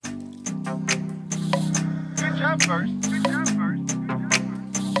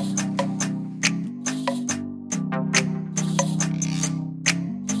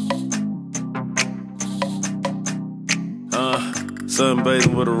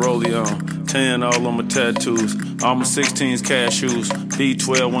Sunbathing with a rollie on, tan all on my tattoos. All my 16s cashews,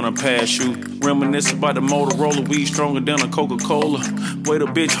 B12 when I pass you. Reminiscing about the Motorola, weed stronger than a Coca-Cola. Wait a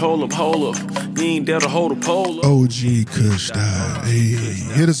bitch, hold up. You ain't there to hold a pole. OG Kush died. Hey,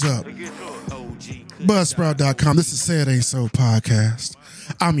 hit us up. Buzzsprout.com. This is Say It Ain't So podcast.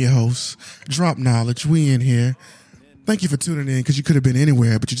 I'm your host, Drop Knowledge. We in here. Thank you for tuning in because you could have been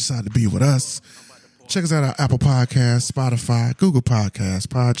anywhere, but you decided to be with us. Check us out on Apple Podcasts, Spotify, Google Podcasts,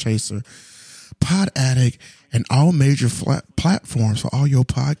 Podchaser, Pod Addict, and all major platforms for all your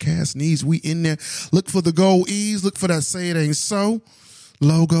podcast needs. We in there. Look for the gold E's. Look for that Say It Ain't So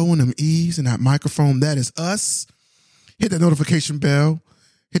logo and them E's and that microphone. That is us. Hit that notification bell.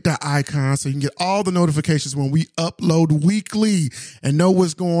 Hit that icon so you can get all the notifications when we upload weekly and know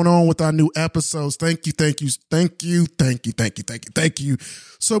what's going on with our new episodes. Thank you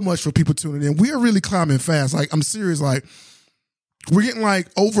so much for people tuning in. We are really climbing fast. Like, I'm serious. Like, we're getting like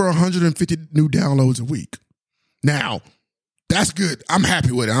over 150 new downloads a week. Now, that's good. I'm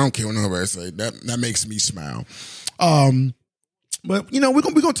happy with it. I don't care what nobody say. That makes me smile. But, you know, we're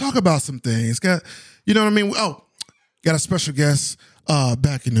gonna talk about some things. Got, you know what I mean? Oh, got a special guest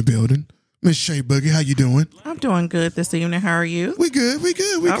back in the building. Miss Shay Boogie, how you doing? I'm doing good this evening. How are you? We good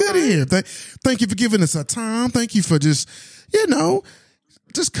here. Thank you for giving us our time. Thank you for just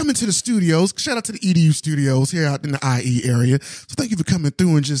coming to the studios. Shout out to the EDU studios here out in the IE area. So thank you for coming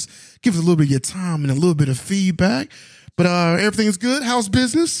through and just give us a little bit of your time and a little bit of feedback. But everything's good. How's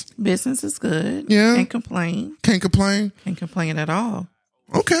business? Business is good. Yeah. Can't complain. Can't complain? Can't complain at all.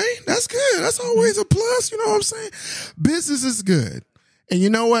 Okay, that's good. That's always a plus. You know what I'm saying? Business is good. And you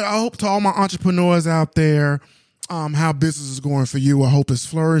know what? I hope to all my entrepreneurs out there, how business is going for you. I hope it's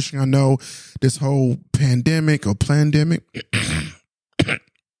flourishing. I know this whole pandemic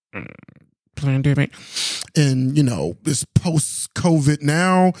and, you know, this post-COVID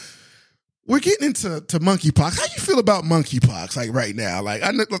now, we're getting into monkeypox. How you feel about monkeypox, like, right now? Like,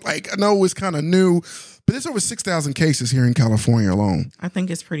 I know it's kind of new, but there's over 6,000 cases here in California alone. I think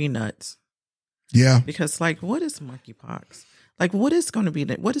it's pretty nuts. Yeah. Because, like, what is monkeypox? Like, what is going to be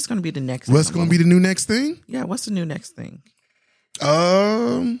the next thing? What's going to be the new next thing? Yeah, what's the new next thing?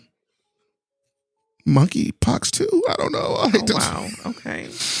 Monkeypox 2? I don't know. Wow. Okay.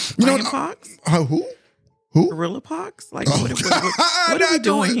 You know, pox? Who? Gorilla pox? Like, what are we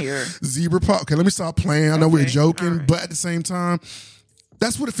doing here? Zebra pox. Okay, let me stop playing. I know we're joking, right. But at the same time,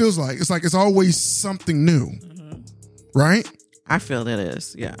 that's what it feels like. It's like it's always something new, right? I feel it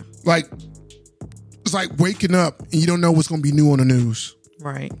is, yeah. Like, it's like waking up and you don't know what's going to be new on the news.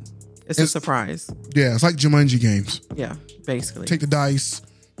 Right. It's a surprise. Yeah, it's like Jumanji games. Yeah, basically. Take the dice,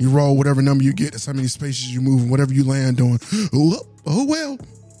 you roll whatever number you get, that's how many spaces you move, and whatever you land on. Oh well,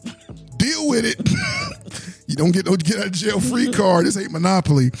 deal with it. You don't get out of jail free card. This ain't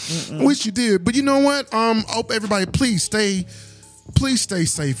Monopoly. I wish you did, but you know what? I hope everybody please stay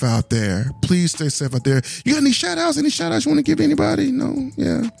safe out there. Please stay safe out there. You got any shout outs? Any shout outs you want to give anybody? No?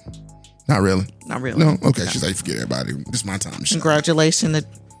 Yeah. Not really. No? Okay. She's like, forget everybody. This is my time. Congratulations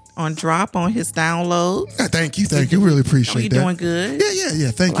on Drop on his download. Yeah, thank you. You really appreciate that. You're doing good.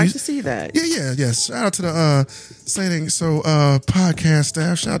 Yeah. Thank you. I like to see that. Yeah. Shout out to the Say It Ain't So podcast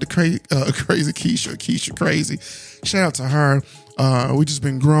staff. Shout out to Crazy Keisha Crazy. Shout out to her. We just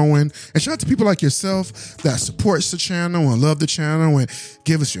been growing, and shout out to people like yourself that supports the channel and love the channel and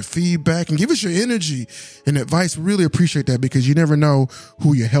give us your feedback and give us your energy and advice. We really appreciate that because you never know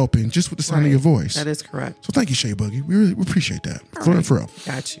who you're helping just with the sound of your voice. That is correct. So thank you, Shay Boogie. We really appreciate that. For real.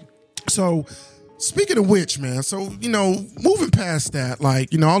 Got you. So speaking of which, man, so, you know, moving past that,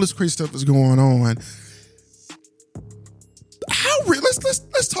 like, you know, all this crazy stuff is going on.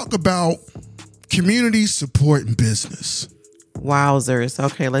 Let's talk about community support and business. Wowzers.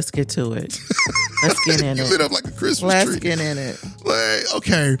 Okay, let's get to it. Let's get in it. Lit up like a Christmas tree. Let's get in it. Like,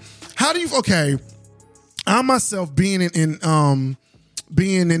 okay. I myself being in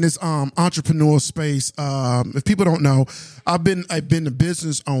this entrepreneurial space, if people don't know, I've been a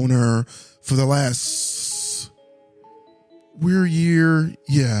business owner for the last year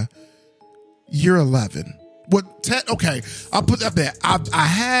 11. I'll put that there. I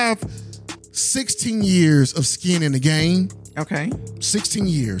have 16 years of skin in the game. Okay. 16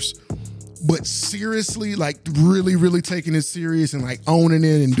 years. But seriously, like really, really taking it serious and like owning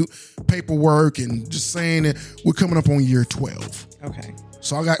it and do paperwork and just saying it, we're coming up on year 12. Okay.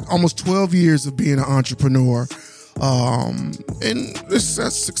 So I got almost 12 years of being an entrepreneur. And it's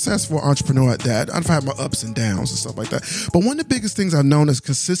a successful entrepreneur at that. I've had my ups and downs and stuff like that. But one of the biggest things I've known is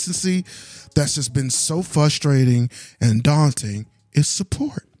consistency that's just been so frustrating and daunting is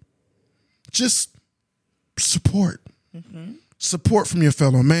support. Just support. Mm-hmm. Support from your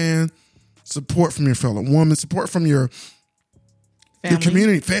fellow man, support from your fellow woman, support from your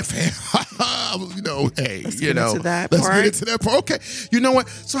community. You know, hey, let's you know, let's get into that part. Okay, you know what?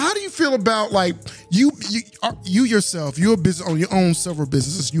 So, how do you feel about like you yourself? You're a business on your own, several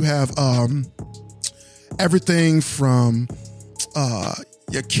businesses. You have everything from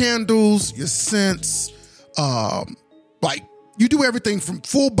your candles, your scents, like you do everything from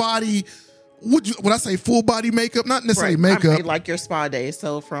full body. Would I say full body makeup? Not necessarily makeup. I mean, like your spa day.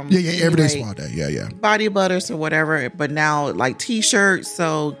 So from everyday spa day. Yeah. Body butters or whatever. But now like t-shirts.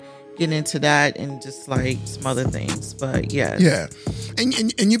 So getting into that and just like some other things. But yes. Yeah.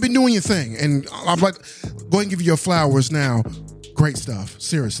 And you've been doing your thing. And I'm like, go ahead and give you your flowers now. Great stuff.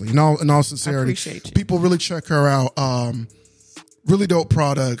 Seriously. In all sincerity. I appreciate you. People really check her out. Really dope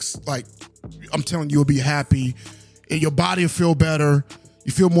products. Like I'm telling you, you'll be happy. Your body will feel better.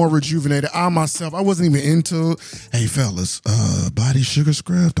 You feel more rejuvenated. I myself, I wasn't even into, hey fellas, body sugar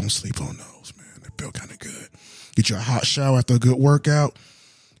scrub, don't sleep on those, man. They feel kind of good. Get you a hot shower after a good workout.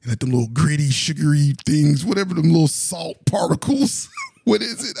 And let them little gritty, sugary things, whatever them little salt particles. What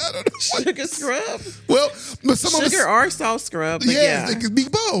is it? I don't know. Sugar scrub? Well, but some sugar or salt scrub. Yeah, it could be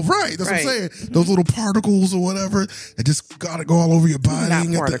both, right? That's what I'm saying. Those little particles or whatever that just gotta go all over your body.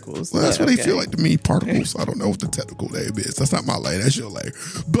 Not particles. That's what they feel like to me. Particles. Okay. I don't know what the technical name is. That's not my lane. That's your lane.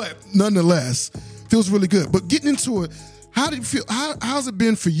 But nonetheless, feels really good. But getting into it, how did you feel? How's it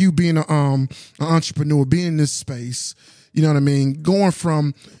been for you being an entrepreneur, being in this space? You know what I mean? Going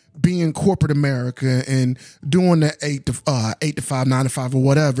from being corporate America and doing that 8 to 5, 9 to 5 or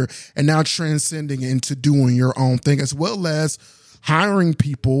whatever, and now transcending into doing your own thing as well as hiring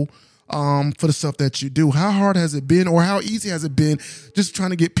people for the stuff that you do. How hard has it been, or how easy has it been just trying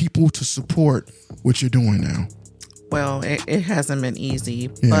to get people to support what you're doing now? Well, it hasn't been easy,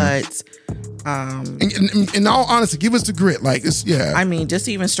 but in all honesty, give us the grit. Like it's I mean, just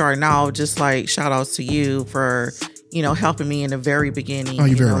even starting out, just like shout outs to you for helping me in the very beginning. Oh,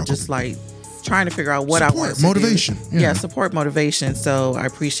 you're very welcome. Just like trying to figure out what support, I want to motivation. do. Yeah, support, motivation. So I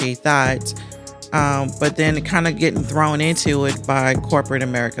appreciate that. But then kind of getting thrown into it by corporate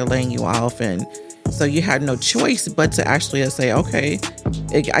America laying you off, and so you had no choice but to actually say, okay,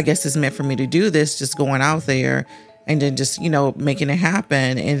 I guess it's meant for me to do this. Just going out there. And then just, making it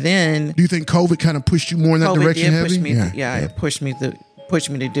happen. And then... Do you think COVID kind of pushed you more in that direction? It pushed me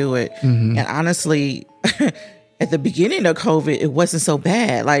to do it. Mm-hmm. And honestly, at the beginning of COVID, it wasn't so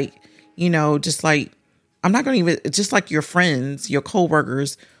bad. Like, just like, I'm not going to even... Just like your friends, your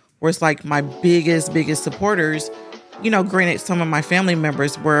coworkers, was like my biggest supporters. Granted, some of my family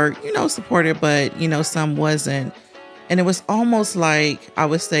members were, supportive, but, some wasn't. And it was almost like, I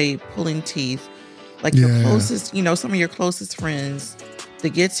would say, pulling teeth. Like your closest, some of your closest friends to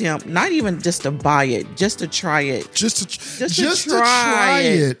get him, not even just to buy it, just to try it. Just to try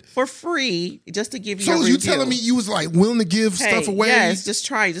it for free, just to give you a review. So you telling me you was like willing to give stuff away? Yes, just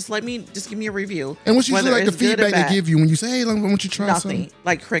try it. Just give me a review. And what's usually like the feedback they give you when you say, hey, why don't you try something? Nothing.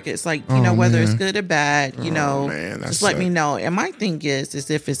 Like crickets. Like, whether it's good or bad, just let me know. And my thing is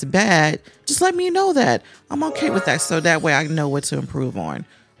if it's bad, just let me know that. I'm okay with that. So that way I know what to improve on.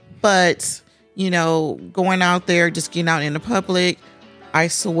 But... going out there, just getting out in the public, I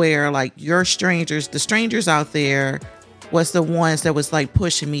swear, like the strangers out there was the ones that was like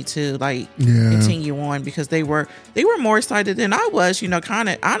pushing me to like continue on, because they were more excited than I was, kind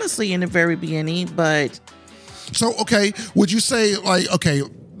of honestly in the very beginning. But so, okay, would you say like, okay,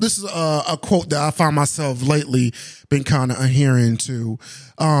 this is a quote that I find myself lately been kind of adhering to.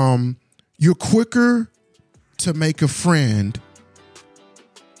 You're quicker to make a friend.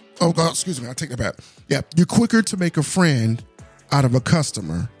 Oh, God, excuse me. I take that back. Yeah, you're quicker to make a friend out of a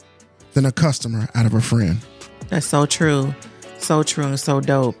customer than a customer out of a friend. That's so true. So true and so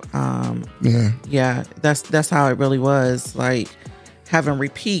dope. Yeah, that's how it really was. Like having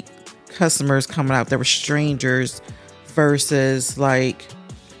repeat customers coming out that were strangers versus like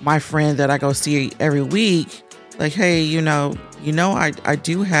my friend that I go see every week. Like, hey, I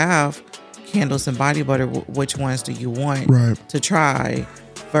do have candles and body butter. Which ones do you want to try?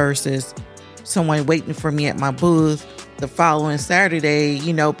 Versus someone waiting for me at my booth the following Saturday,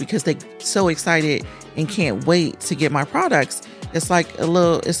 because they're so excited and can't wait to get my products. It's like a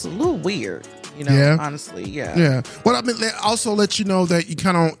little weird, honestly. Yeah. Well, I mean, also let you know that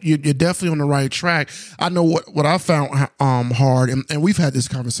you're definitely on the right track. I know what I found hard, and we've had this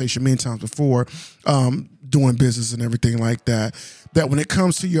conversation many times before. doing business and everything like that, that when it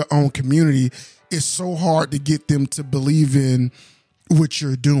comes to your own community, it's so hard to get them to believe in what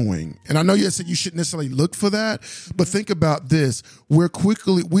you're doing. And I know you said you shouldn't necessarily look for that, but think about this.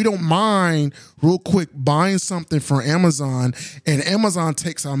 We don't mind real quick buying something from Amazon, and Amazon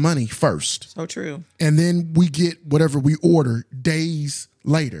takes our money first. So true. And then we get whatever we order days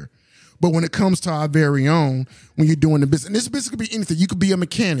later. But when it comes to our very own, when you're doing the business, and this business could be anything. You could be a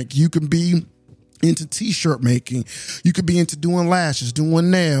mechanic. You can be into t-shirt making. You could be into doing lashes,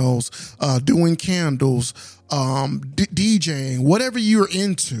 doing nails, doing candles, DJing, whatever you're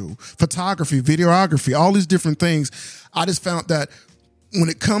into, photography, videography, all these different things. I just found that when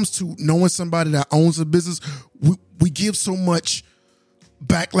it comes to knowing somebody that owns a business, we give so much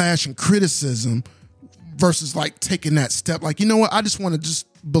backlash and criticism versus like taking that step. Like, you know what? I just want to just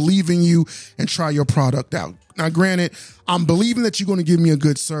believe in you and try your product out. Now, granted, I'm believing that you're going to give me a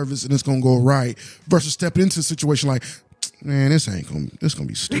good service and it's going to go right versus stepping into a situation like, man, this going to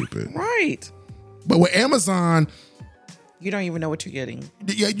be stupid. Right. But with Amazon, you don't even know what you're getting.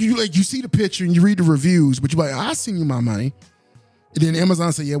 Yeah, you see the picture and you read the reviews, but you're like, I send you my money. And then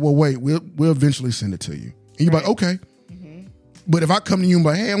Amazon say, yeah, well, wait, we'll eventually send it to you. And you're like, okay. Mm-hmm. But if I come to you and be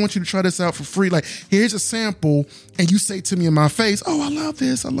like, hey, I want you to try this out for free, like, here's a sample, and you say to me in my face, oh, I love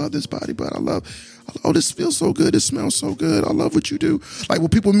this body, but oh, this feels so good, this smells so good, I love what you do. Like, when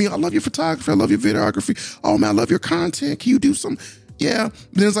people meet, I love your photography, I love your videography, oh man, I love your content, can you do some? Yeah.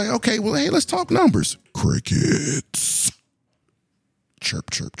 Then it's like, okay, well, hey, let's talk numbers. Crickets.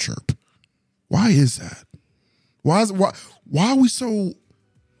 Chirp, chirp, chirp. Why is that? Why are we so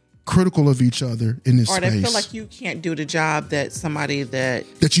critical of each other in this space? Or they feel like you can't do the job that somebody that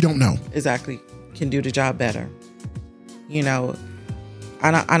you don't know exactly can do the job better. You know, I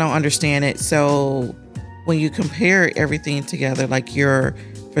don't understand it. So when you compare everything together, like your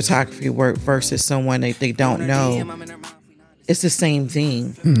photography work versus someone they don't know, it's the same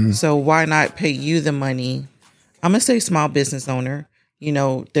thing. Mm-hmm. So why not pay you the money? I'm gonna say small business owner, you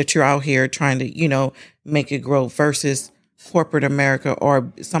know, that you're out here trying to, you know, make it grow versus corporate America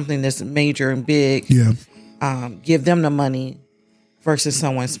or something that's major and big. Yeah. Give them the money versus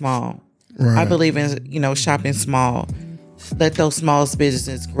someone small. Right. I believe in, you know, shopping small. Let those small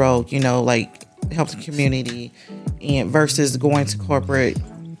businesses grow, you know, like help the community, and versus going to corporate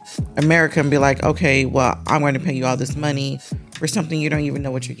America and be like, okay, well, I'm going to pay you all this money for something you don't even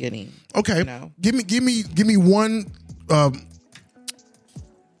know what you're getting. Okay. You know? Give me one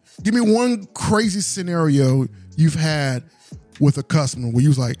crazy scenario you've had with a customer where you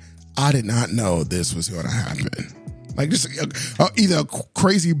was like, I did not know this was going to happen. Like just either a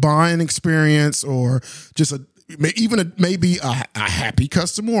crazy buying experience or just maybe a happy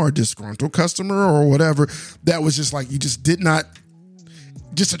customer or a disgruntled customer or whatever. That was just like, you just did not,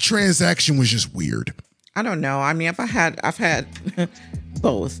 just a transaction was just weird. I don't know. I mean, I've had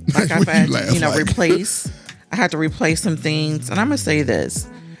both. Like I've had, I had to replace some things. And I'm going to say this.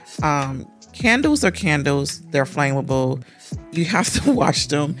 Candles are candles. They're flammable. You have to wash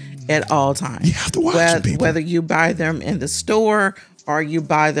them at all times. You have to wash them, people. Whether you buy them in the store or you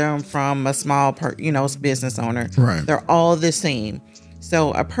buy them from a small, business owner. Right. They're all the same.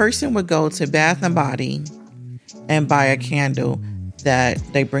 So a person would go to Bath and Body and buy a candle that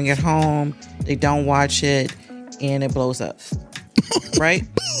they bring it home, they don't watch it, and it blows up. Right?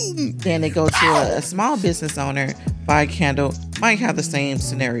 Then they go to a small business owner, buy a candle, might have the same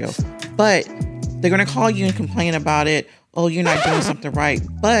scenario. But they're going to call you and complain about it. Oh, you're not doing something right.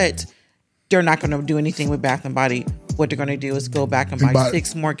 But they're not going to do anything with Bath and Body. What they're going to do is go back and buy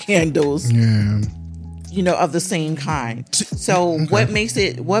 6 more candles. Yeah. You know, of the same kind. So okay. what makes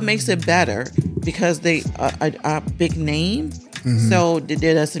it better? Because they a big name. Mm-hmm. So that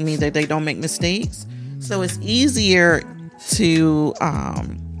doesn't mean that they don't make mistakes. So it's easier to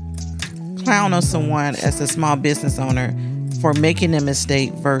clown on someone as a small business owner for making a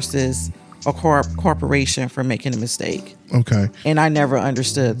mistake versus a corporation for making a mistake. Okay. And I never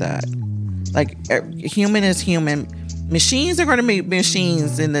understood that. Like, human is human. Machines are going to make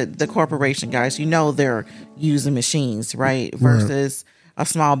machines in the corporation, guys. You know they're using machines, right? Versus a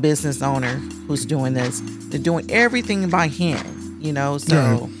small business owner who's doing this. They're doing everything by hand, you know? So,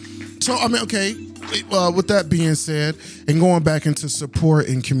 yeah. So I mean, okay. With that being said, and going back into support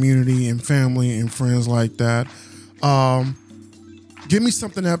and community and family and friends like that, give me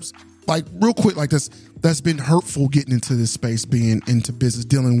something that's like real quick like this that's been hurtful getting into this space, being into business,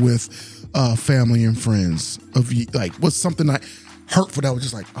 dealing with family and friends. Of like, what's something like hurtful that was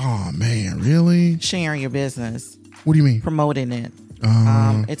just like, oh man, really? Sharing your business. What do you mean? Promoting it.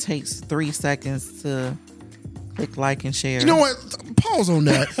 It takes 3 seconds to click like and share. You know what? pause on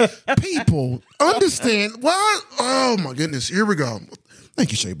that. People understand why. Oh my goodness, here we go.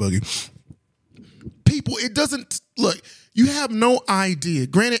 Thank you, Shay Boogie. People, it doesn't look. You have no idea.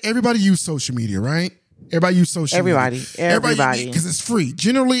 Granted, everybody use social media, right? Everybody use social media. Everybody, because it's free.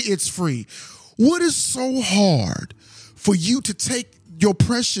 Generally, it's free. What is so hard for you to take your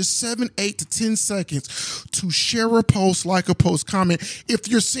precious 7, 8 to 10 seconds to share a post, like a post, comment, if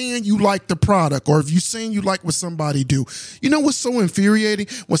you're saying you like the product or if you're saying you like what somebody do? You know what's so infuriating?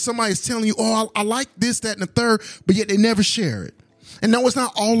 When somebody's telling you, oh, I like this, that, and the third, but yet they never share it. And no, it's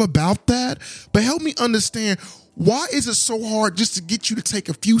not all about that, but help me understand, why is it so hard just to get you to take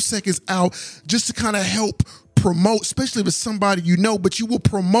a few seconds out just to kind of help promote, especially with somebody you know, but you will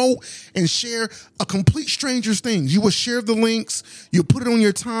promote and share a complete stranger's things. You will share the links, you'll put it on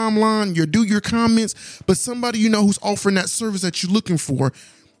your timeline, you'll do your comments, but somebody you know who's offering that service that you're looking for,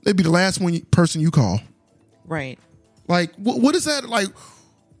 they'd be the last person you call. Right. Like, what is that? Like,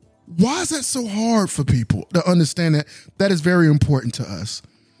 why is that so hard for people to understand that that is very important to us?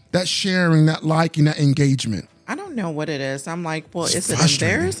 That sharing, that liking, that engagement. I don't know what it is. I'm like, well, is it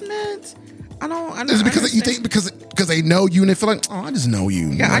embarrassment? I don't. Is it because you think because they know you and they feel like, oh, I just know you.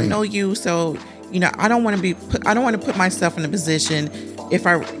 Yeah, right? I know you, so I don't want to put myself in a position if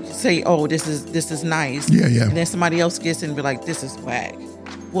I say, oh, this is nice. Yeah. And then somebody else gets in and be like, this is whack.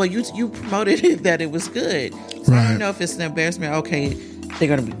 Well, you promoted it that it was good. So right. I don't know if it's an embarrassment. Okay,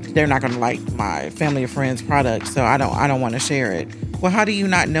 they're not gonna like my family or friends product, so I don't want to share it. Well, how do you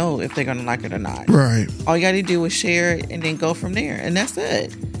not know if they're gonna like it or not? Right. All you got to do is share it and then go from there, and that's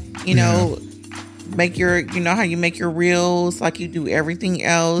it. You know, make your how you make your reels like you do everything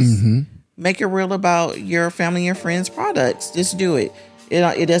else. Mm-hmm. Make a reel about your family and friends products. Just do it.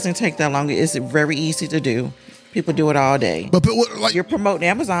 It doesn't take that long. It's very easy to do. People do it all day. But like, you're promoting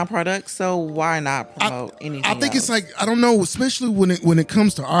Amazon products, so why not promote anything I think else? It's like, I don't know, especially when it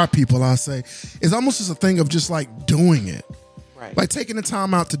comes to our people, I say, it's almost just a thing of just like doing it. Right. Like taking the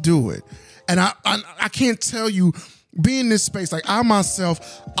time out to do it. And I can't tell you, being in this space, like I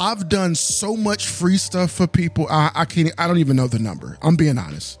myself, I've done so much free stuff for people. I don't even know the number. I'm being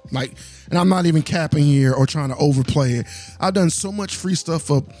honest. Like, and I'm not even capping here or trying to overplay it. I've done so much free stuff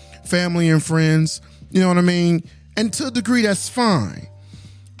for family and friends. You know what I mean? And to a degree, that's fine.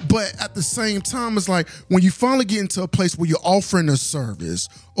 But at the same time, it's like when you finally get into a place where you're offering a service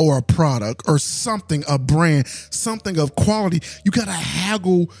or a product or something, a brand, something of quality, you got to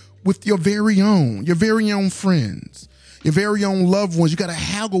haggle with your very own friends, your very own loved ones. You got to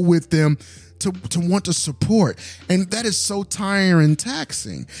haggle with them to want to support. And that is so tiring and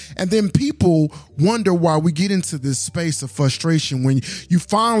taxing. And then people wonder why we get into this space of frustration when you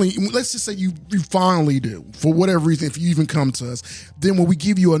finally, let's just say you finally do, for whatever reason, if you even come to us, then when we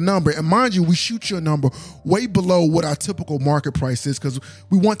give you a number, and mind you, we shoot you a number way below what our typical market price is because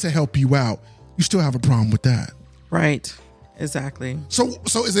we want to help you out. You still have a problem with that. Right. Exactly. So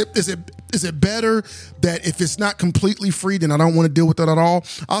is it better that if it's not completely free, then I don't want to deal with that at all?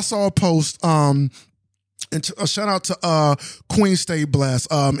 I saw a post, and a shout out to Queen Stay Blessed.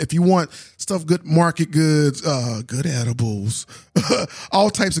 If you want stuff, good market goods, good edibles, all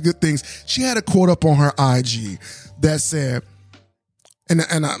types of good things. She had a quote up on her IG that said, and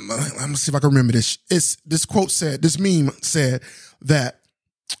I'm gonna see if I can remember this. This quote said, this meme said that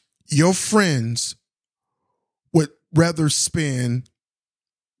your friends would rather spend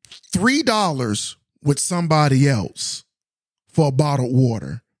 $3 with somebody else for a bottled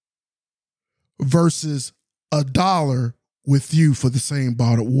water versus $1 with you for the same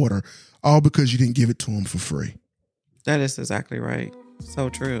bottled water, all because you didn't give it to them for free. That is exactly right. So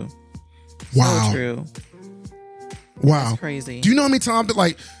true. Wow. So true. Wow. That's crazy. Do you know how many times that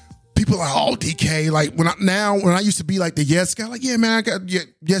like people are like, oh, DK, like when I used to be like the yes guy, like, yeah, man, I got yes.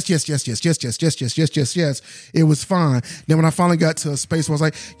 It was fine. Then when I finally got to a space where I was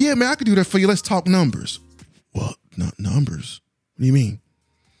like, yeah, man, I could do that for you. Let's talk numbers. What? Not numbers? What do you mean?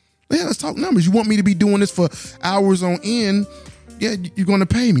 Yeah, let's talk numbers. You want me to be doing this for hours on end? Yeah, you're going to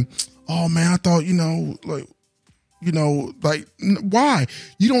pay me. Oh man, I thought, like, why?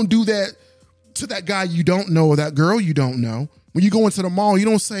 You don't do that to that guy you don't know or that girl you don't know. When you go into the mall, you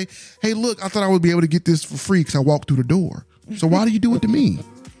don't say, hey, look, I thought I would be able to get this for free because I walked through the door. So why do you do it to me?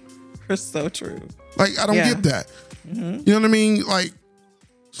 It's so true. Like, I don't get that. Mm-hmm. You know what I mean? Like,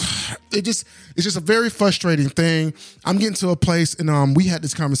 it's just a very frustrating thing. I'm getting to a place, and we had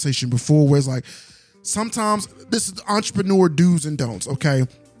this conversation before where it's like, sometimes this is entrepreneur do's and don'ts, okay?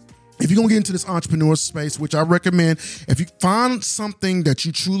 If you're going to get into this entrepreneur space, which I recommend, if you find something that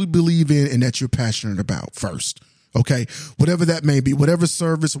you truly believe in and that you're passionate about first. Okay, whatever that may be, whatever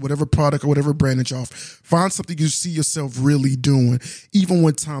service or whatever product or whatever brand that you offer, find something you see yourself really doing, even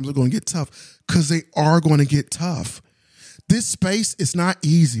when times are going to get tough, because they are going to get tough. This space is not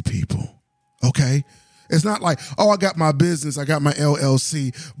easy, people. Okay, it's not like, oh, I got my business, I got my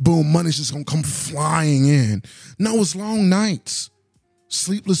LLC, boom, money's just going to come flying in. No, it's long nights,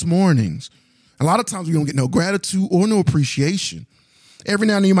 sleepless mornings. A lot of times we don't get no gratitude or no appreciation. Every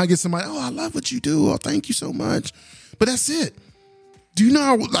now and then you might get somebody, oh, I love what you do. Oh, thank you so much. But that's it. Do you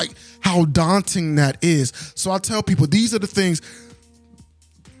know how daunting that is? So I tell people, these are the things.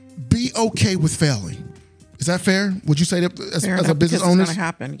 Be okay with failing. Is that fair? Would you say that as a business owner? It's going to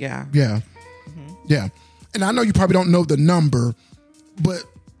happen, yeah. Yeah. Mm-hmm. Yeah. And I know you probably don't know the number, but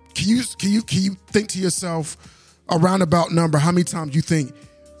can you think to yourself a roundabout number, how many times you think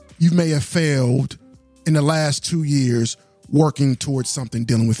you may have failed in the last 2 years working towards something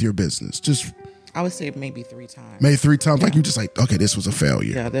dealing with your business? Just, I would say maybe 3 times. Maybe 3 times. Yeah. Like you just like, okay, this was a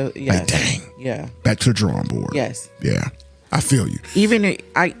failure. Yeah. Like, dang. Yeah. Back to the drawing board. Yes. Yeah. I feel you. Even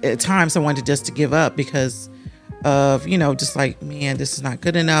at times I wanted just to give up because of, just like, man, this is not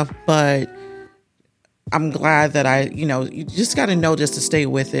good enough. But I'm glad that you just got to know just to stay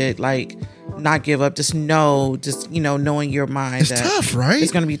with it. Like, not give up. Just knowing your mind. It's tough, right?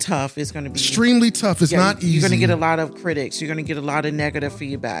 It's going to be tough. It's going to be extremely tough. It's not easy. You're going to get a lot of critics. You're going to get a lot of negative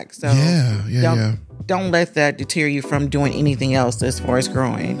feedback. So don't let that deter you from doing anything else as far as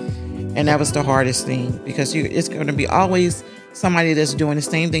growing. And that was the hardest thing, because it's going to be always somebody that's doing the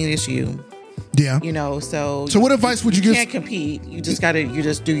same thing as you. Yeah. So what advice would you give? You can't compete. You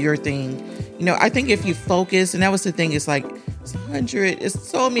just do your thing. I think if you focus, and that was the thing, it's like it's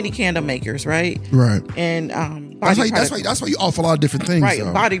so many candle makers, right? Right. And that's why you offer a lot of different things. Right.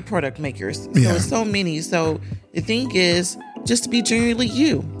 Though. Body product makers. So yeah. it's so many. So the thing is just to be genuinely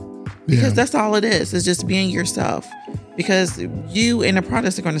you. Because that's all it is. It's just being yourself. Because you and the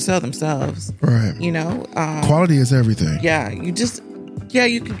products are going to sell themselves. Right. Quality is everything. Yeah. You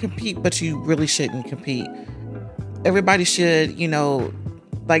can compete, but you really shouldn't compete. Everybody should,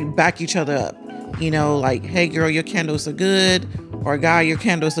 back each other up. Like, hey, girl, your candles are good. Or, guy, your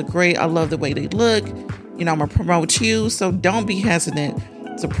candles are great. I love the way they look. I'm going to promote you. So don't be hesitant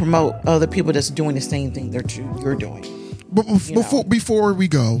to promote other people that's doing the same thing that you're doing. But before we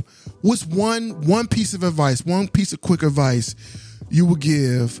go, what's one piece of advice, one piece of quick advice you would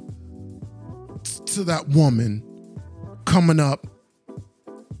give to that woman coming up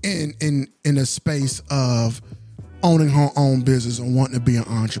in a space of owning her own business and wanting to be an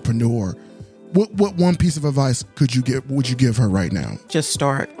entrepreneur? What one piece of advice would you give her right now? Just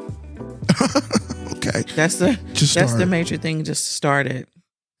start. Okay. That's the major thing. Just start it.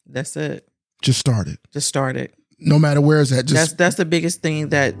 That's it. Just start it. Just start it. No matter where it's at. That's the biggest thing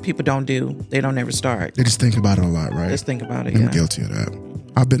that people don't do. They don't ever start. They just think about it a lot, right? Just think about it. I'm guilty of that.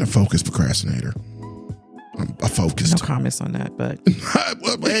 I've been a focused procrastinator. I'm focused. No comments on that, but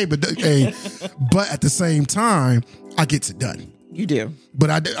but at the same time, I get it done. You do.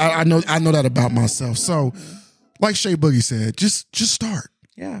 But I know that about myself. So, like Shay Boogie said, just start.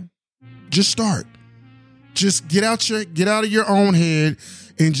 Yeah. Just start. Just get out of your own head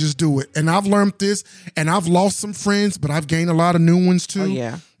and just do it. And I've learned this, and I've lost some friends, but I've gained a lot of new ones too. Oh,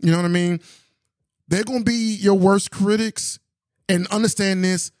 yeah. You know what I mean? They're going to be your worst critics, and understand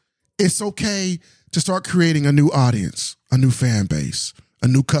this. It's okay to start creating a new audience, a new fan base, a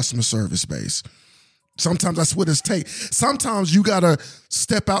new customer service base. Sometimes that's what it takes. Sometimes you got to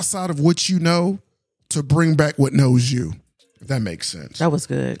step outside of what you know to bring back what knows you. If that makes sense. That was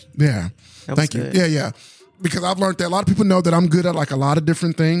good. Yeah. Thank you. Yeah. Because I've learned that a lot of people know that I'm good at like a lot of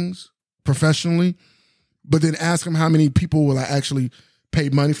different things professionally, but then ask them how many people will I actually pay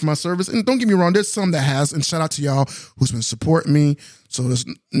money for my service. And don't get me wrong, there's some that has, and shout out to y'all who's been supporting me. So there's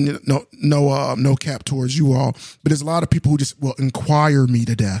no cap towards you all, but there's a lot of people who just will inquire me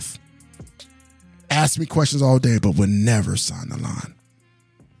to death, ask me questions all day, but will never sign the line.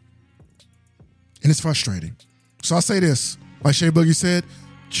 And it's frustrating. So I'll say this, like Shay Boogie said,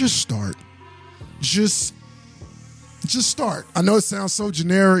 just start. Just start. I know it sounds so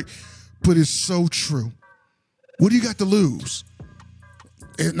generic, but it's so true. What do you got to lose?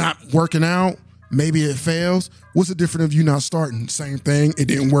 It's not working out. Maybe it fails. What's the difference of you not starting? Same thing. It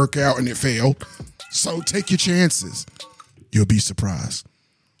didn't work out and it failed. So take your chances. You'll be surprised.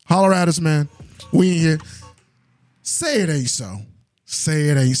 Holler at us, man. We in here. Say it ain't so. Say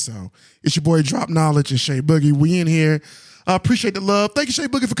it ain't so. It's your boy Drop Knowledge and Shay Boogie. We in here. I appreciate the love. Thank you, Shay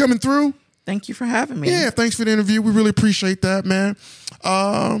Boogie, for coming through. Thank you for having me. Yeah, thanks for the interview. We really appreciate that, man.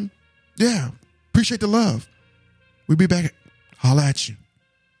 Yeah, appreciate the love. We'll be back. Holla at you.